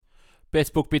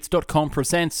BestBookBits.com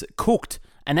presents Cooked,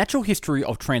 A Natural History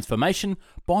of Transformation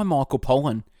by Michael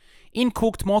Pollan. In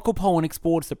Cooked, Michael Pollan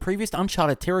explores the previous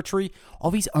uncharted territory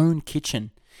of his own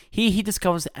kitchen. Here he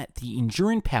discovers the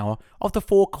enduring power of the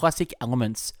four classic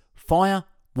elements, fire,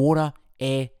 water,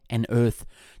 air, and earth,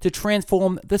 to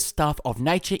transform the stuff of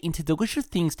nature into delicious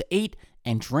things to eat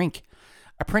and drink.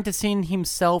 Apprenticing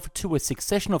himself to a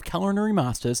succession of culinary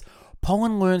masters,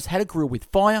 Pollan learns how to grill with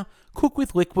fire, cook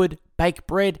with liquid, bake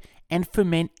bread, and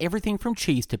ferment everything from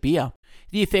cheese to beer.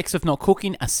 The effects of not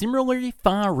cooking are similarly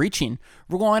far-reaching.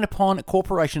 Relying upon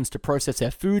corporations to process our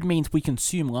food means we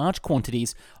consume large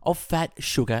quantities of fat,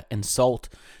 sugar, and salt,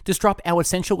 disrupt our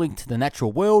essential link to the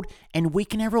natural world, and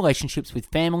weaken our relationships with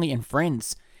family and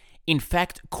friends. In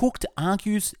fact, Cooked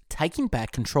argues taking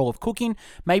back control of cooking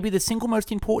may be the single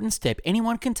most important step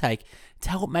anyone can take to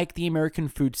help make the American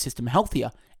food system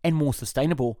healthier and more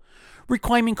sustainable.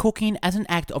 Reclaiming cooking as an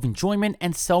act of enjoyment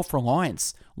and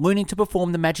self-reliance, learning to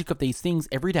perform the magic of these things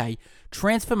every day,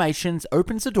 transformations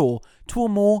opens the door to a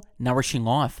more nourishing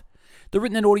life. The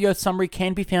written and audio summary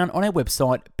can be found on our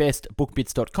website,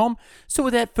 bestbookbits.com. So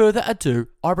without further ado,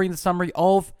 I bring the summary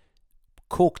of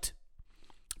Cooked.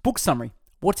 Book summary.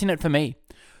 What's in it for me?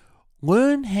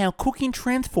 Learn how cooking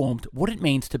transformed what it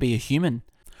means to be a human.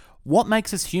 What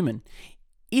makes us human?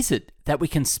 Is it that we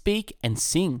can speak and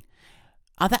sing?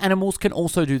 Other animals can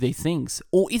also do these things.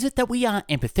 Or is it that we are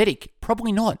empathetic?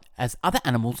 Probably not, as other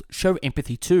animals show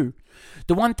empathy too.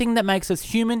 The one thing that makes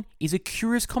us human is a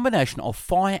curious combination of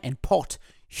fire and pot.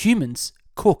 Humans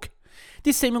cook.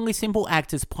 This seemingly simple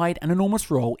act has played an enormous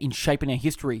role in shaping our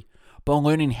history. By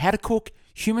learning how to cook,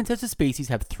 humans as a species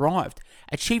have thrived,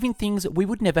 achieving things we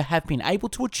would never have been able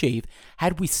to achieve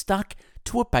had we stuck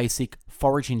to a basic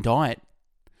foraging diet.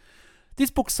 This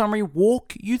book summary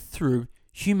walks you through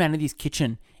humanity's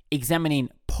kitchen, examining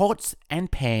pots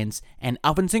and pans and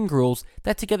ovens and grills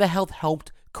that together have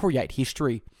helped create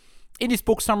history. In this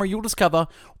book summary, you'll discover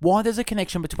why there's a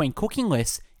connection between cooking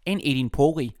less and eating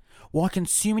poorly, why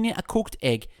consuming a cooked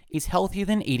egg is healthier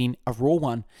than eating a raw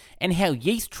one, and how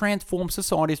yeast transforms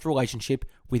society's relationship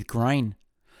with grain.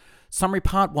 Summary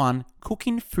Part 1,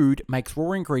 Cooking food makes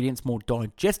raw ingredients more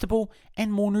digestible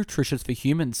and more nutritious for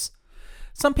humans.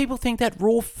 Some people think that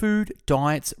raw food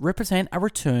diets represent a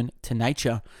return to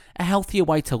nature, a healthier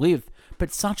way to live,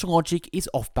 but such logic is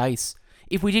off base.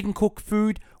 If we didn't cook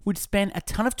food, we'd spend a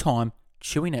ton of time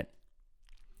chewing it.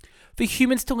 For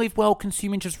humans to live well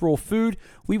consuming just raw food,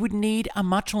 we would need a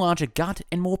much larger gut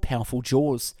and more powerful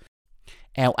jaws.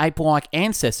 Our ape-like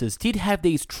ancestors did have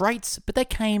these traits, but they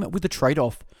came with a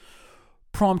trade-off.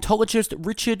 Primatologist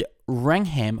Richard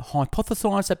Wrangham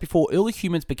hypothesized that before early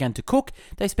humans began to cook,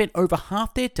 they spent over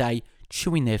half their day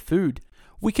chewing their food.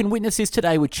 We can witness this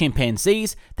today with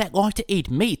chimpanzees that like to eat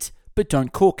meat, but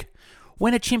don't cook.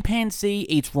 When a chimpanzee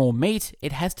eats raw meat,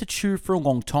 it has to chew for a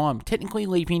long time, technically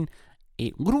leaving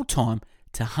it little time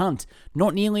to hunt,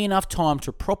 not nearly enough time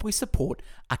to properly support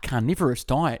a carnivorous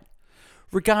diet.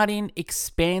 Regarding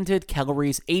expanded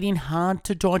calories, eating hard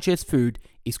to digest food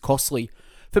is costly.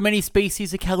 For many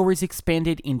species, the calories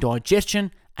expended in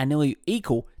digestion are nearly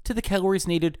equal to the calories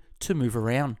needed to move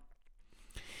around.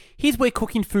 Here's where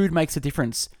cooking food makes a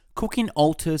difference. Cooking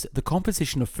alters the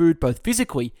composition of food both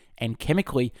physically and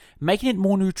chemically, making it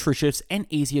more nutritious and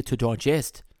easier to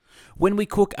digest. When we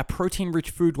cook a protein-rich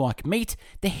food like meat,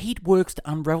 the heat works to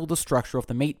unravel the structure of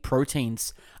the meat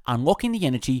proteins, unlocking the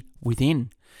energy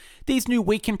within. These new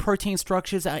weakened protein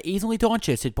structures are easily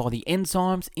digested by the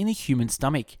enzymes in the human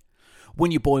stomach.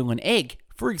 When you boil an egg,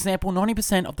 for example,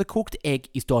 90% of the cooked egg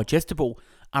is digestible.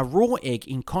 A raw egg,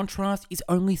 in contrast, is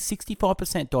only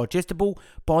 65% digestible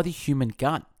by the human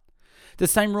gut. The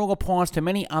same rule applies to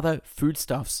many other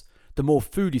foodstuffs. The more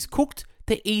food is cooked,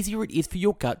 the easier it is for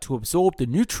your gut to absorb the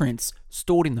nutrients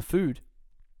stored in the food.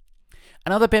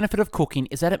 Another benefit of cooking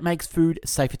is that it makes food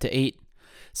safer to eat.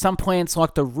 Some plants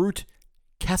like the root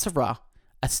cassava,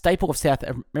 a staple of South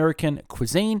American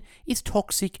cuisine, is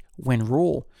toxic when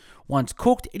raw. Once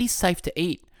cooked, it is safe to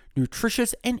eat,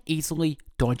 nutritious and easily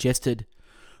digested.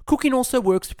 Cooking also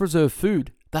works to preserve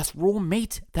food, thus raw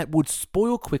meat that would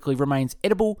spoil quickly remains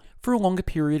edible for a longer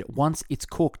period once it's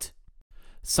cooked.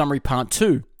 Summary Part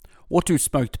 2. What do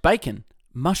smoked bacon,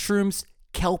 mushrooms,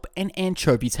 kelp and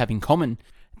anchovies have in common?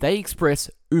 They express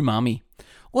umami.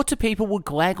 Lots of people would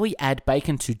gladly add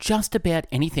bacon to just about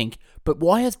anything, but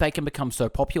why has bacon become so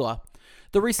popular?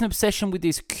 The recent obsession with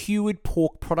this cured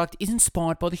pork product is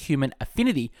inspired by the human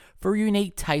affinity for a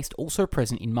unique taste also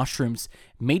present in mushrooms,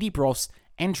 meaty broths,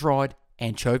 and dried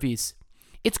anchovies.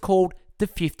 It's called the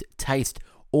fifth taste,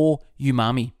 or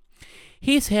umami.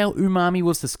 Here's how umami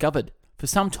was discovered. For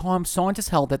some time, scientists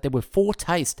held that there were 4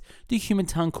 tastes the human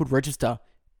tongue could register: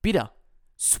 bitter,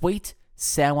 sweet,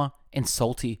 sour, and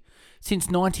salty. Since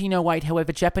 1908,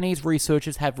 however, Japanese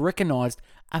researchers have recognized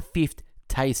a 5th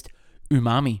taste: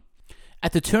 umami.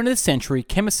 At the turn of the century,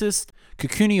 chemist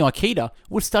Kikuchi Ikeda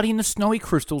was studying the snowy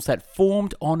crystals that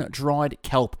formed on dried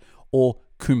kelp, or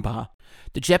kumba.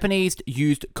 The Japanese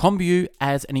used kombu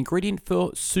as an ingredient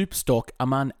for soup stock,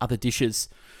 among other dishes.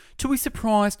 To his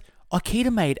surprise,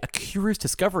 Ikeda made a curious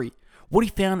discovery. What he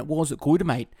found was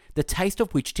glutamate, the taste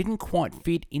of which didn't quite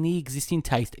fit in the existing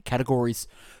taste categories.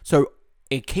 So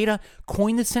Ikeda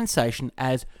coined the sensation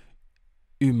as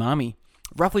umami,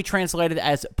 roughly translated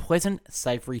as pleasant,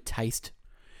 savory taste.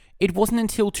 It wasn't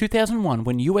until 2001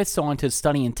 when US scientists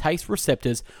studying taste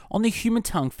receptors on the human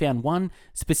tongue found one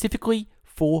specifically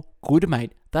for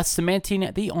glutamate, thus cementing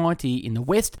the idea in the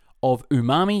West of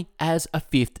umami as a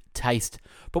 5th taste.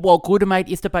 But while glutamate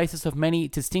is the basis of many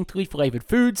distinctly flavored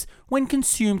foods, when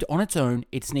consumed on its own,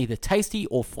 it's neither tasty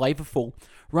or flavorful.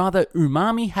 Rather,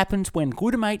 umami happens when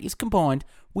glutamate is combined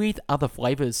with other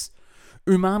flavors.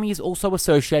 Umami is also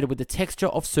associated with the texture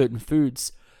of certain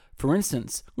foods. For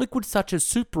instance, liquids such as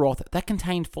soup broth that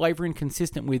contain flavoring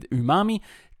consistent with umami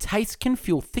taste can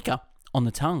feel thicker on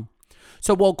the tongue.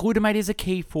 So while glutamate is a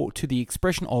key to the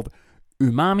expression of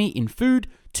umami in food,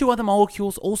 2 other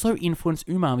molecules also influence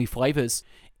umami flavors.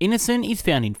 Inosine is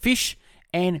found in fish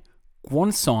and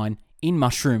guanosine in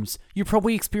mushrooms. You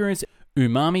probably experience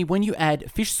umami when you add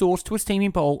fish sauce to a steaming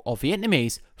bowl of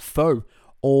Vietnamese pho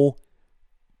or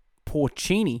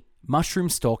porcini mushroom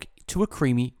stock to a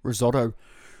creamy risotto.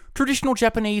 Traditional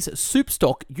Japanese soup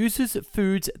stock uses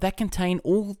foods that contain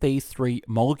all these 3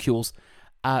 molecules,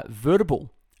 a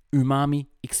veritable umami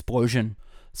explosion.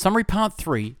 Summary Part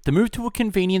 3. The move to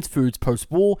convenience foods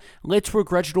post-war led to a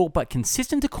gradual but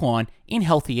consistent decline in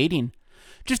healthy eating.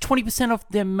 Just 20% of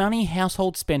the money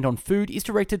households spend on food is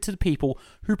directed to the people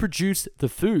who produce the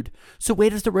food. So where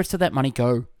does the rest of that money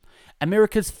go?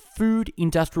 America's food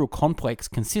industrial complex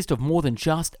consists of more than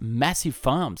just massive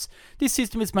farms. This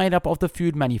system is made up of the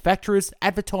food manufacturers,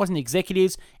 advertising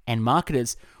executives, and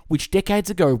marketers, which decades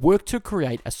ago worked to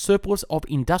create a surplus of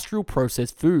industrial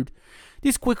processed food.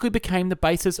 This quickly became the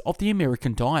basis of the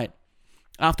American diet.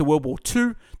 After World War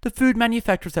II, the food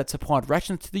manufacturers that supplied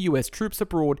rations to the US troops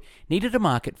abroad needed a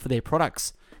market for their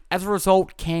products. As a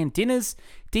result, canned dinners,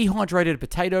 dehydrated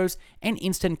potatoes, and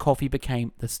instant coffee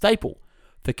became the staple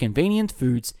for convenient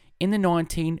foods in the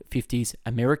 1950s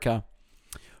America.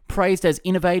 Praised as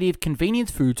innovative,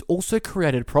 convenience foods also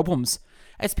created problems.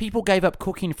 As people gave up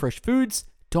cooking fresh foods,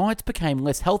 diets became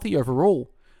less healthy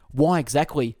overall. Why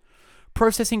exactly?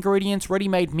 Processed ingredients,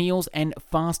 ready-made meals, and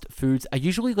fast foods are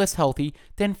usually less healthy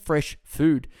than fresh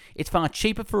food. It's far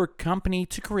cheaper for a company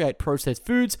to create processed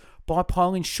foods by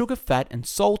piling sugar, fat, and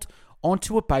salt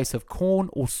onto a base of corn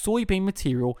or soybean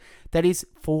material that is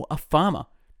for a farmer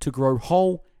to grow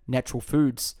whole, natural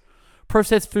foods.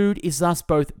 Processed food is thus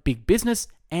both big business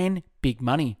and big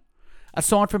money.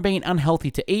 Aside from being unhealthy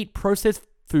to eat, processed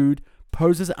food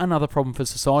poses another problem for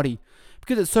society.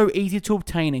 Because it's so easy to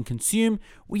obtain and consume,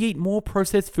 we eat more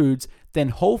processed foods than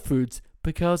whole foods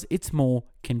because it's more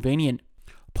convenient.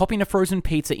 Popping a frozen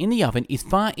pizza in the oven is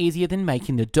far easier than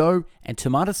making the dough and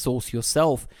tomato sauce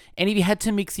yourself. And if you had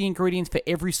to mix the ingredients for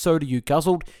every soda you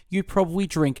guzzled, you'd probably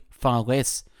drink far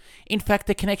less. In fact,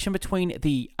 the connection between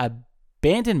the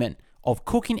abandonment of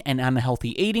cooking and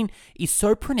unhealthy eating is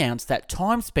so pronounced that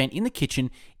time spent in the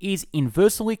kitchen is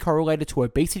inversely correlated to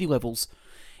obesity levels.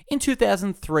 In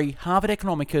 2003, Harvard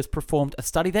economics performed a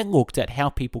study that looked at how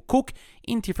people cook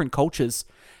in different cultures.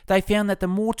 They found that the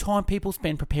more time people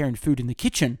spend preparing food in the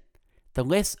kitchen, the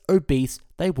less obese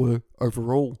they were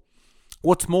overall.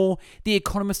 What's more, the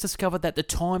economists discovered that the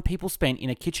time people spent in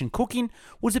a kitchen cooking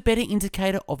was a better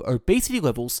indicator of obesity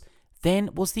levels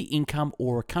than was the income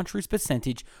or a country's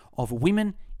percentage of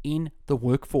women in the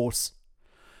workforce.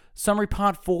 Summary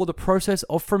Part 4. The process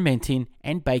of fermenting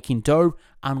and baking dough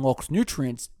unlocks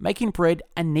nutrients, making bread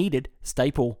a needed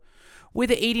staple.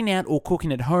 Whether eating out or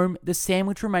cooking at home, the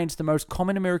sandwich remains the most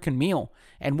common American meal.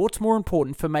 And what's more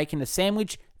important for making a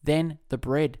sandwich than the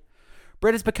bread?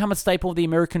 Bread has become a staple of the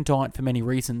American diet for many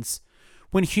reasons.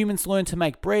 When humans learned to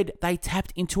make bread, they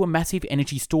tapped into a massive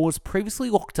energy stores previously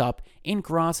locked up in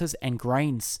grasses and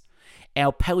grains.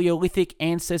 Our Paleolithic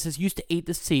ancestors used to eat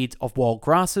the seeds of wild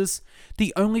grasses,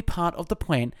 the only part of the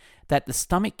plant that the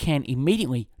stomach can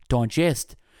immediately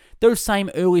digest. Those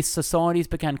same early societies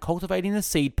began cultivating the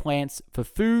seed plants for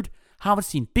food,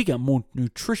 harvesting bigger, more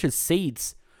nutritious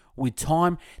seeds. With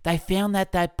time, they found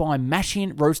that by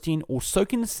mashing, roasting, or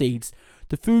soaking the seeds,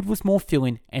 the food was more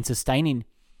filling and sustaining.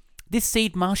 This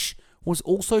seed mush was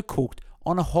also cooked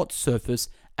on a hot surface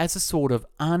as a sort of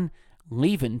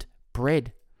unleavened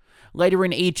bread. Later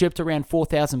in Egypt, around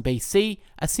 4000 BC,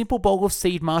 a simple bowl of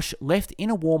seed mush left in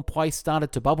a warm place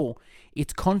started to bubble,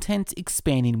 its contents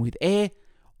expanding with air.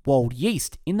 Wild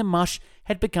yeast in the mush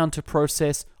had begun the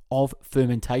process of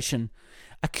fermentation.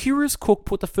 A curious cook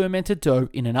put the fermented dough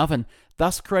in an oven,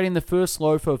 thus creating the first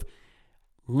loaf of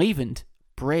leavened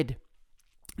bread.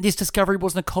 This discovery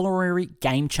was a culinary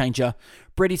game changer.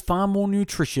 Bread is far more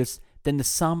nutritious than the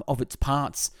sum of its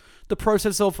parts. The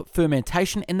process of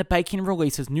fermentation and the baking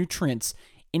releases nutrients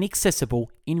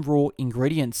inaccessible in raw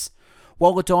ingredients.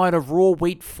 While a diet of raw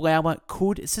wheat flour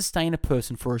could sustain a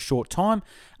person for a short time,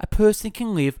 a person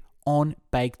can live on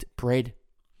baked bread.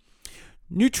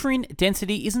 Nutrient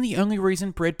density isn't the only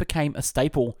reason bread became a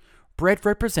staple. Bread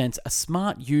represents a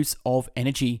smart use of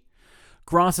energy.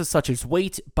 Grasses such as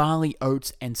wheat, barley,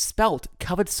 oats, and spelt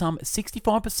covered some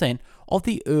 65% of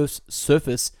the Earth's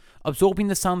surface, absorbing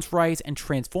the sun's rays and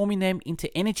transforming them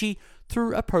into energy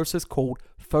through a process called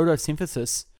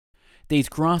photosynthesis. These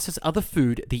grasses are the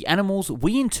food the animals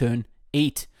we in turn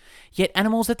eat. Yet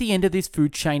animals at the end of this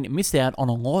food chain miss out on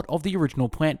a lot of the original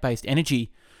plant-based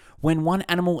energy. When one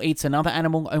animal eats another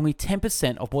animal, only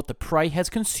 10% of what the prey has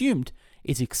consumed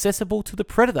is accessible to the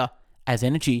predator as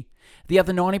energy. The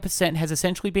other 90% has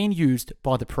essentially been used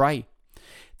by the prey.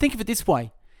 Think of it this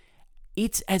way.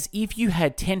 It's as if you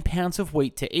had 10 pounds of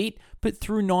wheat to eat, but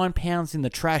threw 9 pounds in the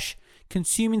trash.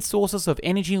 Consuming sources of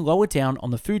energy lower down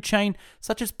on the food chain,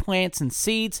 such as plants and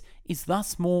seeds, is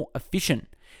thus more efficient.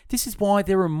 This is why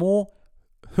there are more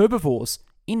herbivores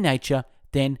in nature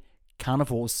than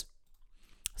carnivores.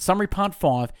 Summary Part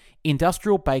 5,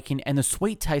 industrial baking and the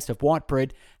sweet taste of white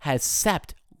bread has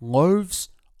sapped loaves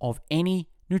of any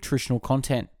nutritional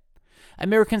content.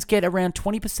 Americans get around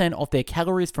 20% of their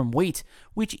calories from wheat,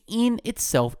 which in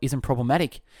itself isn't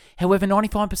problematic. However,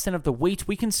 95% of the wheat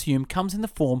we consume comes in the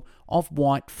form of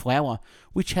white flour,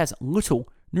 which has little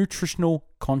nutritional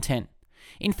content.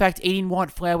 In fact, eating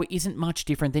white flour isn't much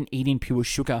different than eating pure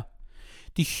sugar.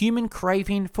 The human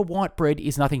craving for white bread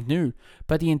is nothing new,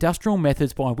 but the industrial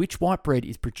methods by which white bread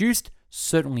is produced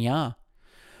certainly are.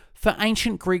 For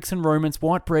ancient Greeks and Romans,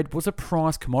 white bread was a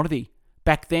prized commodity.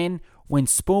 Back then, when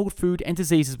spoiled food and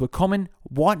diseases were common,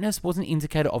 whiteness was an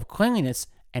indicator of cleanliness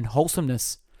and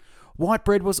wholesomeness. White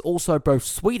bread was also both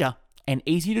sweeter and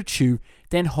easier to chew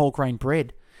than whole grain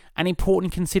bread, an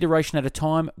important consideration at a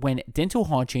time when dental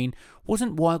hygiene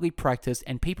wasn't widely practiced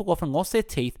and people often lost their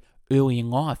teeth early in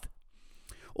life.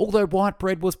 Although white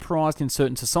bread was prized in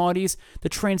certain societies, the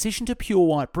transition to pure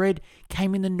white bread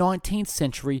came in the 19th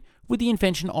century with the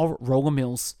invention of roller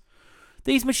mills.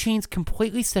 These machines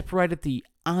completely separated the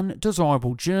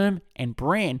undesirable germ and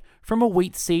bran from a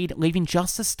wheat seed, leaving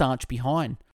just the starch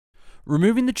behind.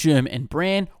 Removing the germ and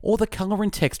bran, or the color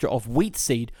and texture of wheat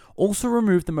seed, also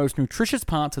removed the most nutritious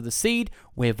parts of the seed,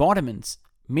 where vitamins,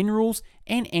 minerals,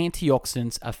 and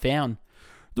antioxidants are found.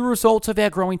 The results of our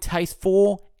growing taste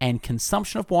for and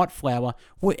consumption of white flour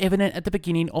were evident at the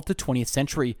beginning of the 20th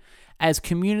century, as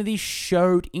communities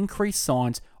showed increased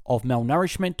signs of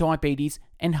malnourishment, diabetes,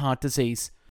 and heart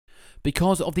disease.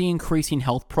 Because of the increasing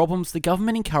health problems, the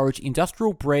government encouraged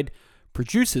industrial bread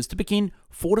producers to begin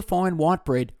fortifying white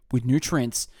bread with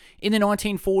nutrients. In the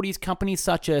 1940s, companies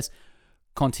such as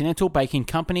Continental Baking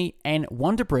Company and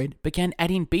Wonder Bread began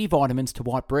adding B vitamins to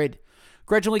white bread.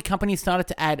 Gradually, companies started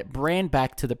to add bran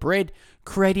back to the bread,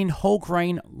 creating whole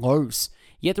grain loaves.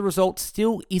 Yet the result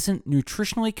still isn't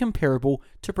nutritionally comparable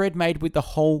to bread made with the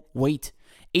whole wheat.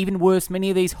 Even worse, many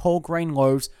of these whole grain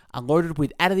loaves are loaded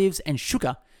with additives and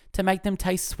sugar to make them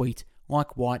taste sweet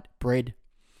like white bread.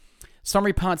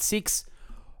 Summary Part 6.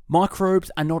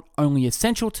 Microbes are not only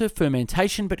essential to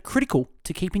fermentation but critical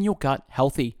to keeping your gut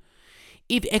healthy.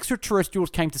 If extraterrestrials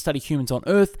came to study humans on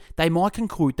Earth, they might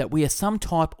conclude that we are some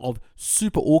type of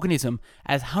superorganism,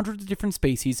 as hundreds of different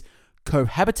species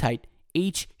cohabitate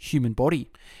each human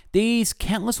body. These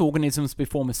countless organisms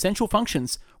perform essential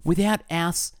functions without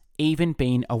us even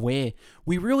being aware.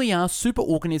 We really are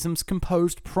superorganisms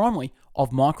composed primarily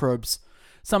of microbes.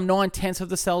 Some 9/10 of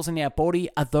the cells in our body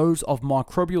are those of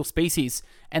microbial species,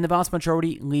 and the vast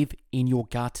majority live in your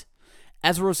gut.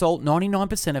 As a result,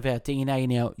 99% of our DNA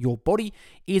in your body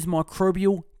is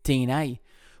microbial DNA.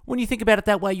 When you think about it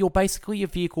that way, you're basically a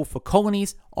vehicle for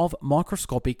colonies of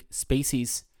microscopic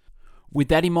species. With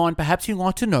that in mind, perhaps you'd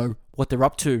like to know what they're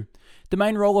up to. The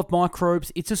main role of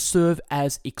microbes is to serve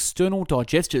as external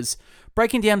digesters,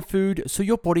 breaking down food so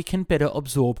your body can better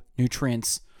absorb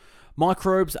nutrients.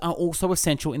 Microbes are also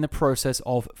essential in the process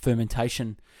of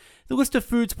fermentation. The list of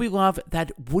foods we love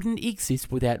that wouldn't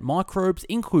exist without microbes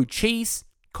include cheese,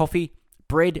 coffee,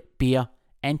 bread, beer,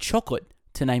 and chocolate,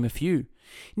 to name a few.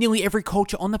 Nearly every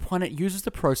culture on the planet uses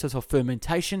the process of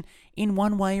fermentation in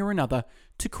one way or another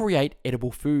to create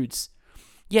edible foods.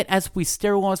 Yet as we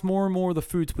sterilize more and more of the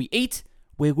foods we eat,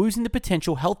 we're losing the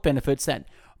potential health benefits that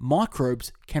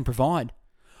microbes can provide.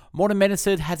 Modern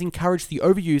medicine has encouraged the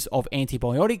overuse of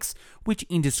antibiotics, which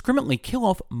indiscriminately kill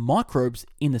off microbes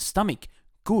in the stomach,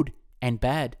 good and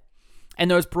bad. And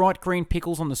those bright green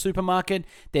pickles on the supermarket,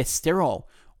 they're sterile,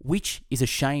 which is a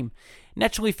shame.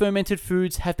 Naturally fermented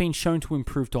foods have been shown to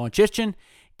improve digestion,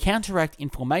 counteract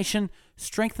inflammation,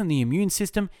 strengthen the immune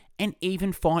system, and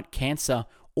even fight cancer,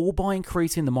 all by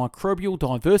increasing the microbial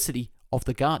diversity of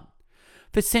the gut.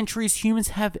 For centuries, humans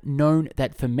have known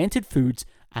that fermented foods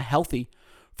are healthy.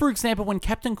 For example, when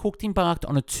Captain Cook embarked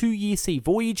on a 2-year sea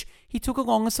voyage, he took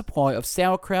along a supply of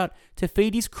sauerkraut to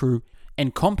feed his crew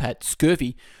and combat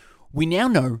scurvy. We now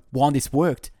know why this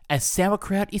worked, as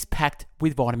sauerkraut is packed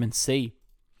with vitamin C.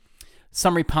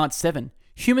 Summary Part 7.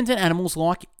 Humans and animals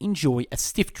enjoy a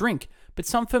stiff drink, but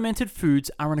some fermented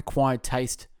foods are an acquired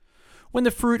taste. When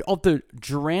the fruit of the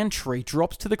durian tree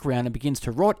drops to the ground and begins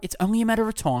to rot, it's only a matter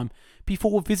of time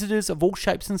before visitors of all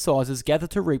shapes and sizes gather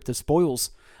to reap the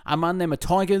spoils. Among them are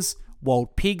tigers,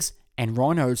 wild pigs, and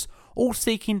rhinos, all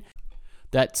seeking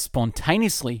that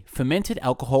spontaneously fermented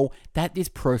alcohol that this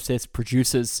process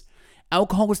produces.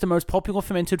 Alcohol is the most popular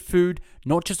fermented food,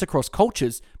 not just across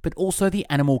cultures, but also the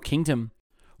animal kingdom.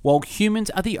 While humans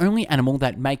are the only animal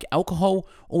that make alcohol,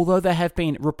 although there have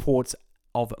been reports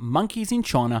of monkeys in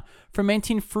China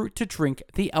fermenting fruit to drink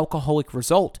the alcoholic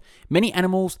result, many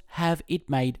animals have it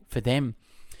made for them.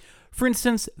 For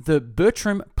instance, the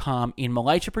Bertram palm in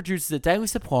Malaysia produces a daily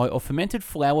supply of fermented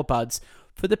flower buds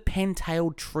for the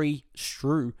pen-tailed tree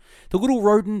shrew. The little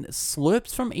rodent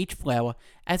slurps from each flower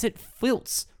as it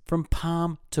flits from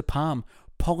palm to palm,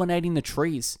 pollinating the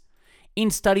trees. In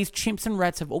studies, chimps and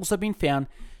rats have also been found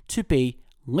to be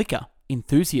liquor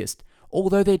enthusiasts,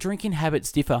 although their drinking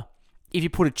habits differ. If you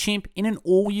put a chimp in an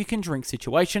all-you-can-drink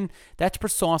situation, that's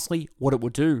precisely what it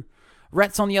would do.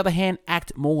 Rats, on the other hand,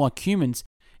 act more like humans,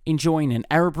 enjoying an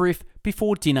Arab riff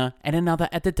before dinner and another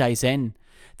at the day's end.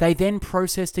 They then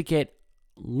process to get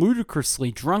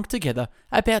ludicrously drunk together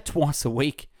about twice a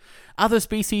week. Other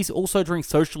species also drink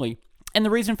socially, and the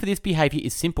reason for this behavior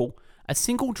is simple. A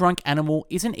single drunk animal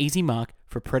is an easy mark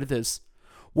for predators.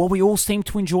 While we all seem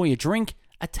to enjoy a drink,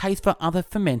 a taste for other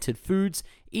fermented foods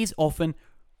is often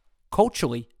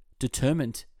culturally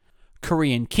determined.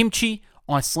 Korean kimchi,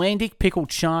 Icelandic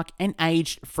pickled shark, and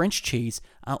aged French cheese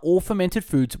are all fermented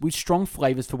foods with strong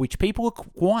flavors for which people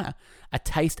acquire a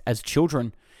taste as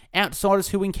children. Outsiders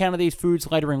who encounter these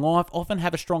foods later in life often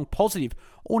have a strong positive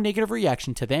or negative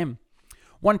reaction to them.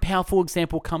 One powerful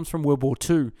example comes from World War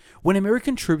II, when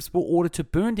American troops were ordered to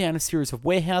burn down a series of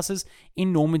warehouses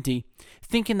in Normandy,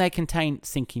 thinking they contained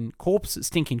stinking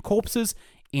corpses.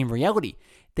 In reality,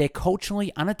 their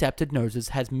culturally unadapted noses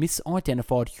has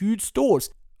misidentified huge stores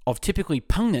of typically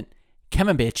pungent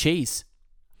camembert cheese.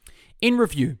 In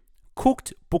review,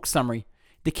 Cooked book summary.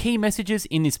 The key messages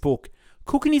in this book.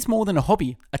 Cooking is more than a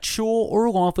hobby, a chore, or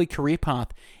a lively career path.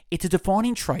 It's a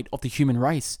defining trait of the human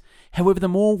race. However, the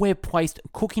more we've placed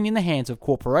cooking in the hands of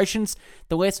corporations,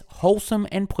 the less wholesome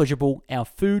and pleasurable our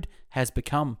food has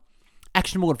become.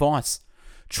 Actionable advice.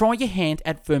 Try your hand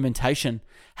at fermentation.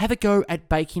 Have a go at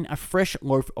baking a fresh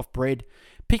loaf of bread,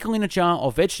 pickling a jar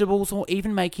of vegetables, or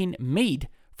even making mead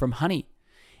from honey.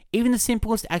 Even the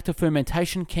simplest act of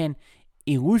fermentation can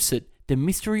elucidate the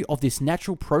mystery of this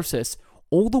natural process,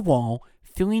 all the while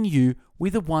filling you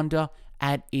with a wonder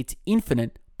at its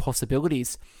infinite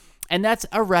possibilities. And that's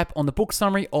a wrap on the book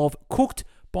summary of Cooked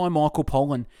by Michael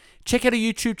Pollan. Check out a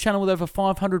YouTube channel with over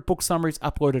 500 book summaries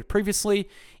uploaded previously.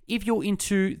 If you're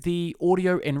into the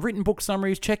audio and written book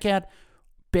summaries, check out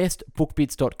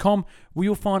bestbookbits.com, where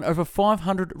you'll find over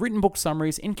 500 written book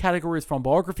summaries in categories from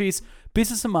biographies,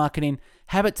 business and marketing,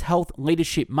 habits, health,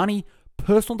 leadership, money,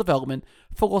 personal development,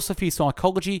 philosophy,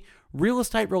 psychology, real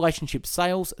estate, relationships,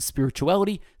 sales,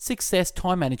 spirituality, success,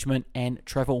 time management, and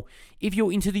travel. If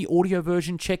you're into the audio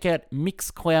version, check out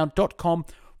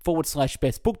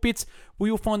mixcloud.com/bestbookbits, where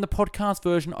you'll find the podcast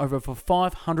version of over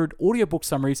 500 audiobook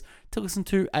summaries to listen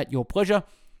to at your pleasure.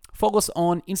 Follow us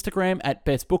on Instagram at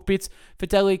bestbookbits for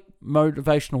daily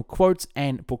motivational quotes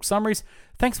and book summaries.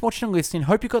 Thanks for watching and listening.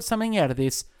 Hope you got something out of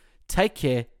this. Take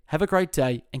care, have a great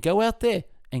day, and go out there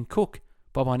and cook.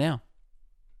 Bye-bye now.